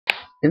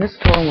In this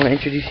tutorial, I'm going to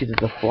introduce you to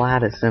the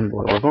flat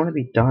assembler. We're going to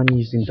be done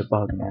using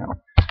debug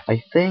now.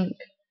 I think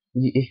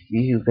if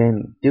you've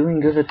been doing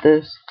good at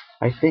this,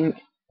 I think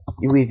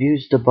we've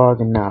used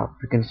debug enough.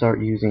 We can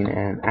start using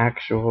an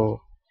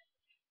actual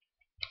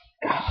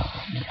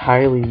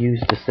highly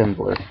used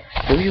assembler.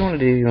 So what you want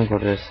to do, you want to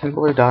go to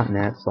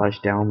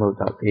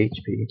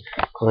assembler.net/download.php,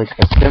 click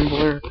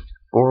assembler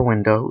for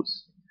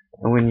Windows,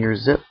 and when your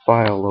zip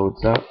file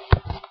loads up,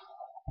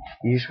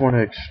 you just want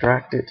to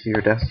extract it to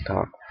your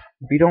desktop.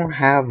 If you don't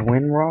have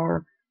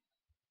WinRAR,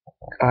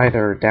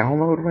 either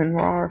download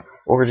WinRAR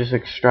or just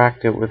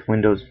extract it with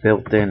Windows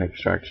built-in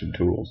extraction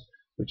tools,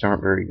 which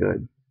aren't very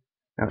good.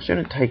 Now it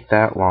shouldn't take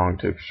that long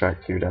to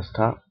extract to your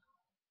desktop,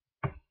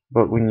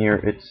 but when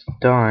it's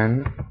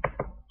done,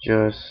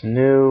 just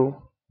new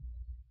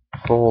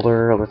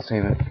folder, let's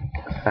say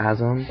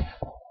FASM,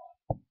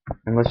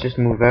 and let's just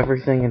move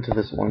everything into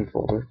this one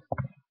folder.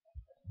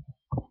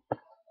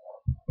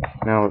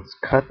 Now let's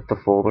cut the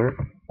folder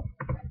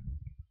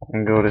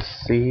and go to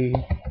C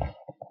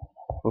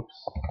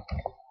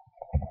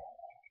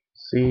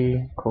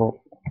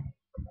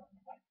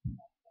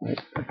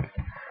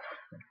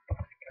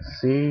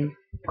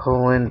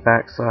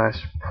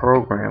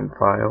 :/program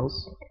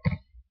files,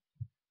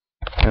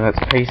 and let's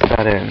paste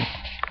that in.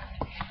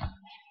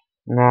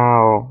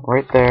 Now,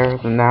 right there,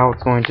 now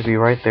it's going to be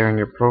right there in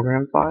your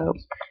program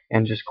files,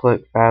 and just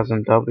click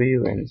FASM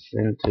W and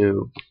send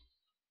to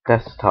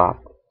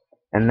desktop.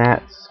 And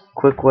that's a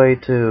quick way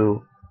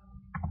to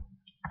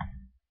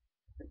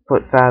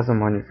put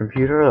FASM on your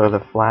computer, or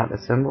the flat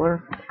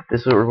assembler.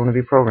 This is what we're going to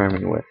be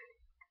programming with.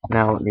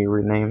 Now let me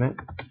rename it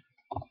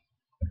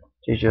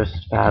to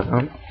just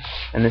FASM,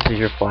 and this is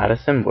your flat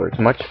assembler. It's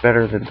much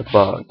better than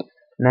debug.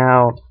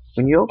 Now,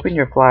 when you open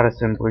your flat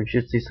assembler, you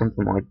should see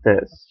something like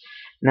this.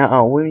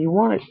 Now, when you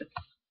want it,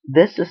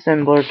 this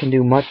assembler can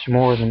do much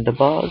more than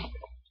debug.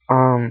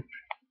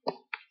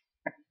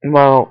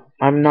 Well,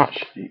 I'm not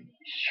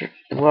sure.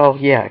 Well,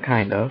 yeah,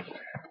 kind of.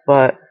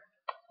 But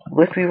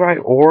if we write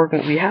org,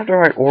 we have to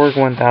write org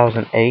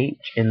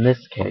 1000H in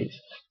this case.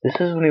 This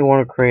is when we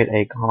want to create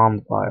a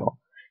COM file.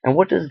 And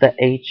what does the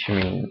H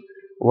mean?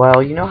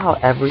 Well, you know how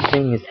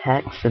everything is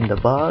hex in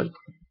debug?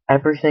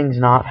 Everything's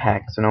not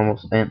hex in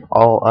almost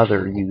all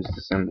other used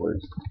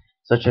assemblers,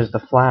 such as the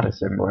flat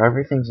assembler.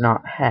 Everything's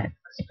not hex,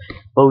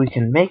 but we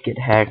can make it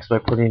hex by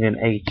putting an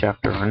H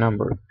after our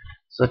number,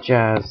 such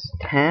as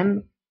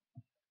 10,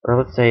 or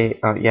let's say,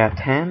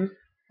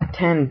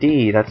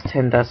 10D, that's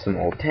 10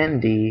 decimal.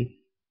 10D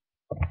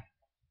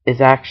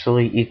is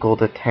actually equal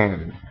to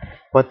 10,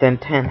 but then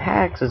 10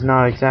 hex is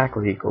not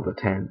exactly equal to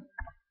 10.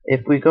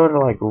 If we go to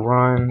like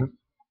run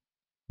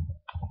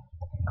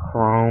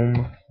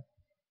Chrome,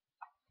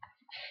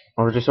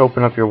 or just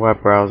open up your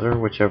web browser,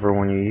 whichever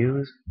one you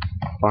use,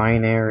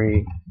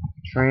 binary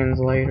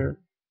translator,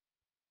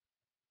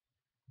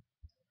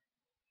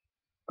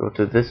 go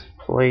to this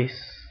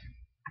place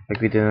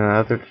like we did in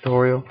another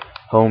tutorial,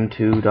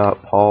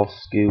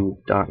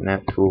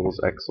 home2.paulscoop.net tools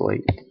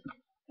x8.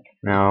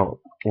 Now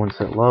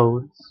once it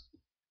loads,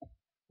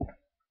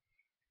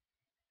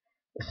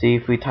 see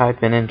if we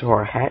type into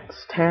our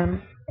hex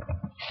 10,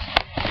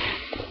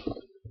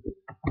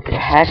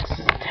 hex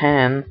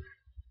 10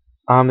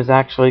 is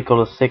actually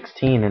equal to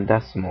 16 in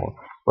decimal.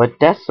 But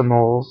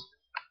decimals,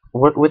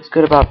 what's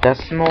good about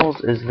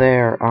decimals is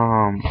they're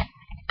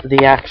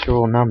the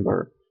actual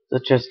number,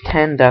 such as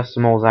 10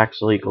 decimals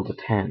actually equal to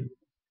 10.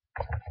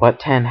 But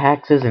 10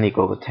 hex isn't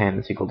equal to 10,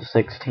 it's equal to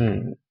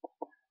 16.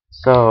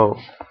 So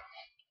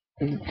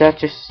that's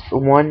just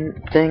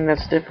one thing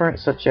that's different,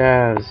 such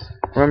as,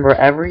 remember,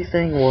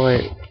 everything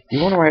would,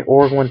 you want to write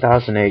org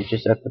 1000H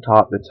just at the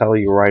top to tell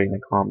you you're writing a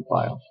COM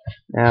file.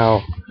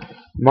 Now,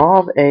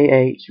 mov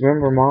AH,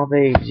 remember mov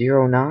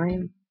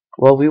AH09?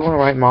 Well, we want to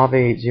write mov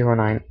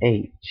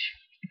AH09H,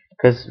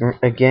 because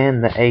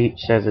again, the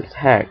H says it's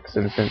hex,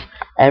 and since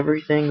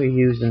everything we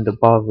use in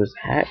debug was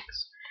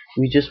hex,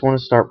 we just want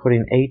to start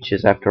putting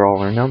H's after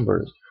all our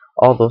numbers.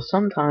 Although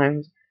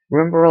sometimes,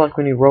 remember like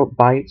when you wrote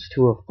bytes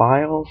to a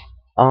file,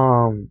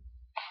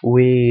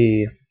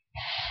 we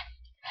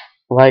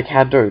like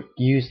had to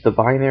use the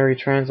binary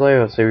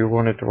translator. Let's say we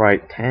wanted to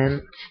write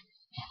 10,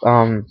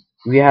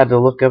 we had to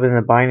look up in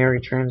the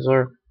binary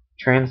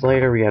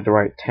translator, we had to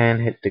write 10,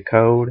 hit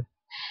decode,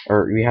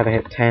 or we had to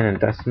hit 10 in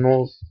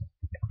decimals,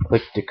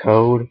 click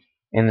decode,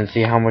 and then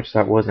see how much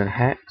that was in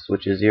hex,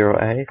 which is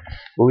 0A.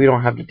 But we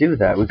don't have to do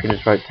that. We can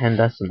just write 10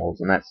 decimals,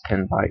 and that's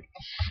 10 bytes.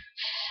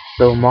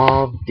 So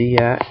mov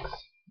dx.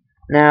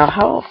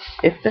 Now,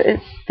 if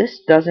this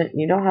doesn't,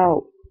 you know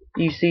how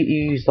you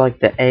use like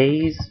the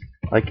A's,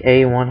 like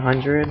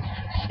A100,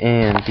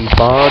 and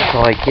debug to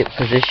like get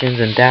positions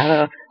and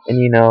data, and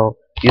you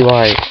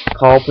like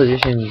call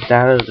positions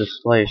data to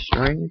display a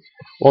string.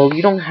 Well,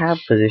 you don't have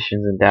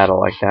positions and data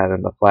like that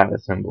in the flat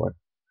assembler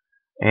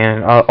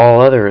and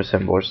all other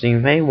assemblers. So you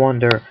may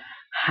wonder,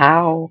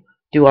 how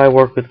do I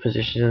work with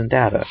positions and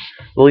data?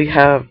 Well, you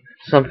have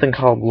something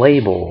called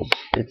labels.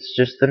 It's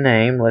just the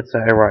name. Let's say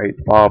I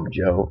write Bob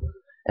Joe,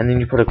 and then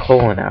you put a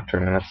colon after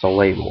him, and that's a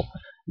label.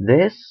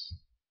 This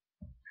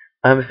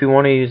If you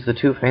want to use the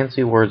two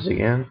fancy words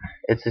again,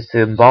 it's a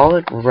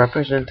symbolic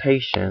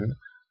representation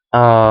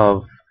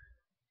of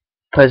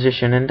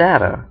position in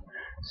data.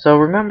 So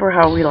remember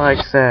how we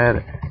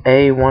said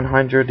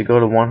A100 to go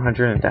to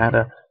 100 in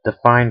data,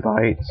 define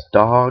bytes,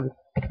 dog,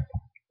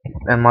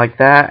 and like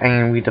that,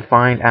 and we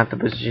defined at the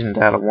position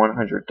data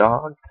 100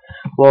 dog.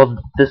 Well,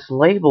 this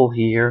label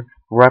here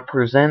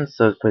represents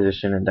those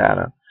position in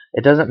data.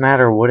 It doesn't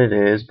matter what it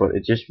is, but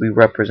we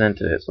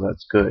represented it, so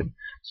that's good.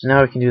 So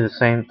now we can do the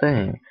same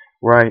thing.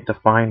 Right,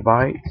 define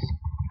bytes,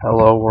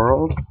 hello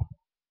world,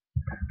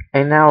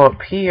 and now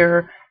up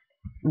here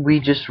we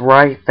just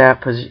write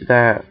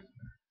that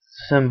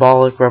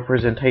symbolic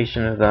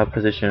representation of the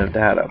position of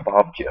data,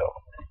 Bob Joe,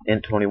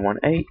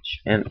 N21H,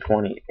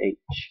 N20H.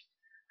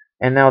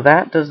 And now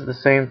that does the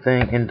same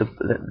thing.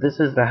 This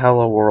is the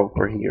hello world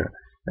for here.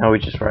 Now we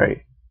just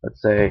write, let's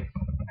say,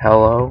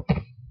 hello,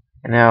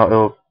 and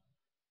now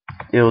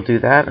it'll do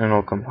that, and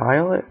it'll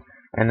compile it.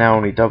 And now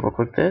when we double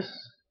click this,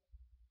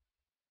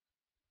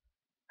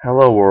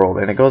 hello world,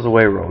 and it goes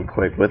away really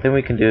quick. But then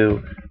we can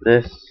do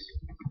this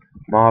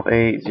mob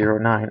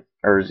 809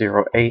 or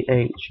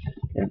 08H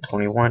and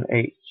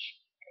 21H.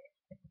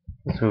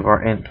 Let's move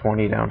our int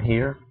 20 down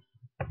here.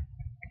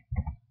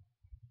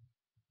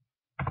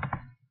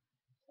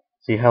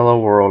 See hello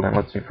world, and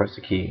lets me press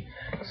the key.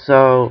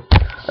 So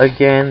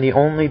again, the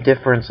only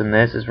difference in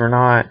this is we're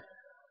not,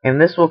 and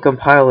this will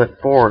compile it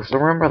for us. So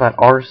remember that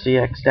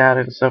RCX data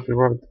and stuff we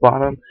wrote at the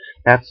bottom?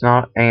 That's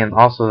not, and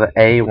also the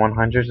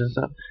A100s and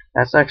stuff,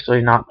 that's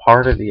actually not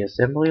part of the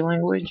assembly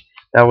language.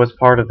 That was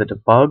part of the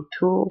debug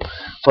tool,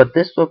 but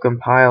this will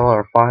compile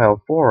our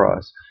file for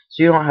us.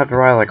 So you don't have to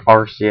write like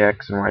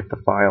RCX and write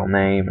the file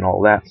name and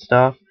all that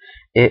stuff.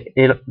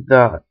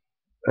 The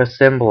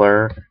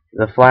assembler,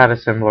 the flat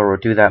assembler, will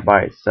do that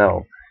by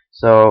itself.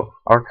 So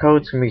our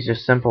codes can be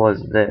just simple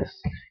as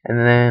this. And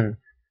then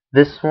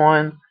this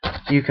one,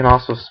 you can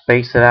also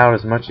space it out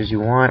as much as you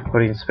want.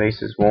 Putting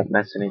spaces won't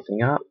mess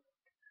anything up.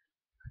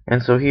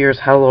 And so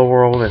here's hello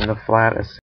world and the flat assembler.